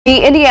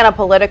The Indiana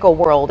political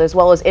world, as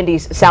well as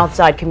Indy's South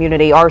Side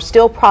community, are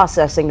still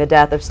processing the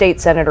death of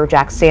State Senator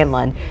Jack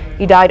Sandlin.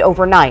 He died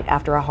overnight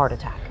after a heart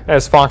attack.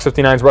 As Fox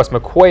 59's Russ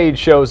McQuaid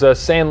shows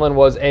us, Sandlin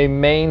was a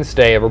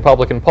mainstay of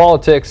Republican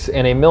politics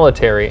and a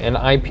military and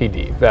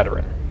IPD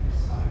veteran.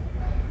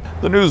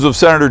 The news of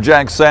Senator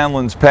Jack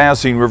Sandlin's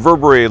passing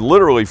reverberated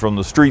literally from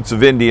the streets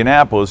of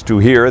Indianapolis to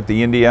here at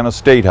the Indiana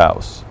State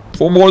House.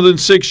 For more than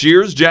 6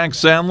 years, Jack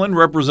Sandlin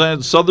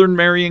represented southern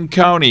Marion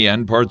County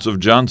and parts of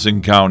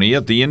Johnson County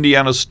at the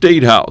Indiana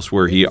State House,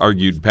 where he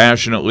argued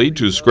passionately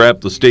to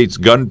scrap the state's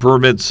gun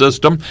permit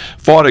system,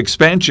 fought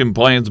expansion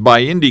plans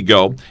by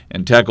Indigo,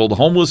 and tackled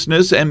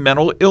homelessness and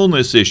mental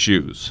illness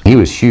issues. He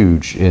was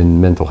huge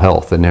in mental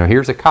health, and now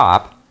here's a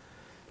cop,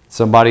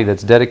 somebody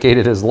that's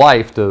dedicated his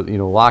life to,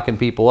 locking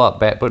people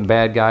up, putting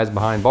bad guys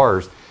behind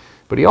bars.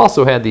 But he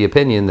also had the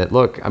opinion that,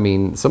 look,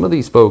 some of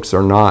these folks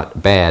are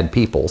not bad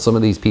people. Some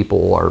of these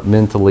people are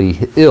mentally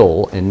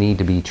ill and need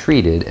to be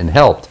treated and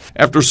helped.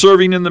 After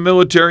serving in the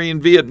military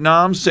in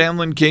Vietnam,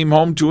 Sandlin came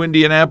home to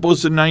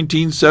Indianapolis in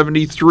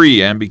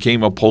 1973 and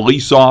became a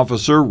police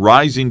officer,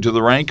 rising to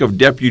the rank of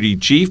deputy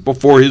chief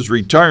before his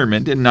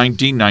retirement in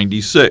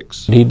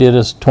 1996. He did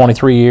his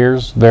 23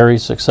 years, very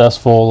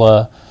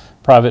successful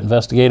private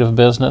investigative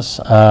business.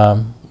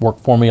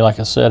 Worked for me, like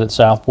I said, at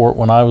Southport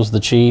when I was the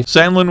chief.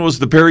 Sandlin was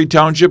the Perry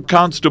Township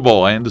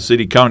Constable and a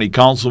city county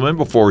councilman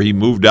before he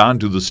moved on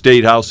to the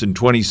State House in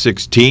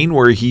 2016,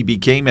 where he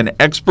became an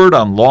expert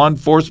on law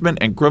enforcement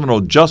and criminal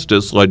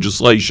justice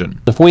legislation.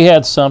 If we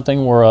had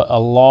something where a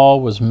law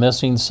was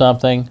missing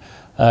something,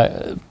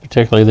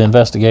 particularly the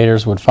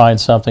investigators would find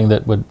something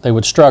that they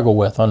would struggle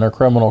with on their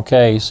criminal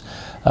case,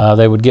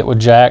 they would get with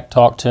Jack,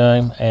 talk to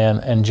him,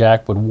 and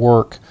Jack would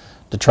work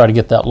to try to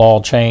get that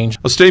law changed.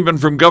 A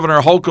statement from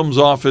Governor Holcomb's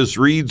office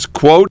reads,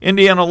 quote,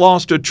 "Indiana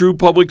lost a true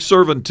public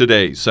servant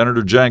today.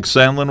 Senator Jack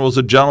Sandlin was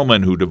a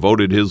gentleman who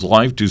devoted his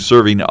life to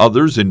serving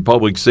others in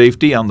public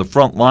safety on the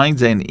front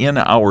lines and in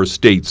our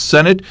state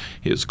Senate.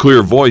 His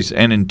clear voice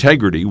and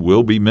integrity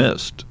will be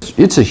missed."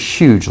 It's a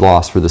huge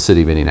loss for the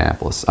city of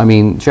Indianapolis.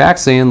 Jack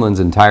Sandlin's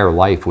entire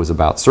life was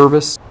about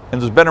service.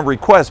 And there's been a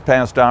request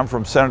passed on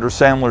from Senator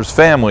Sandler's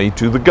family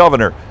to the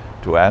governor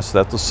to ask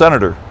that the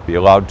senator be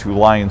allowed to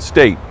lie in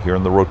state here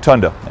in the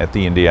rotunda at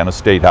the Indiana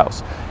State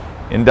House.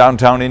 In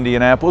downtown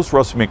Indianapolis,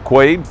 Russ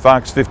McQuaid,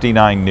 Fox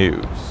 59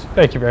 News.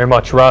 Thank you very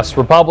much, Russ.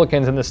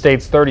 Republicans in the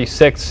state's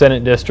 36th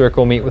Senate District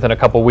will meet within a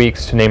couple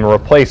weeks to name a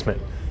replacement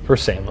for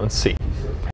Sandlin's seat.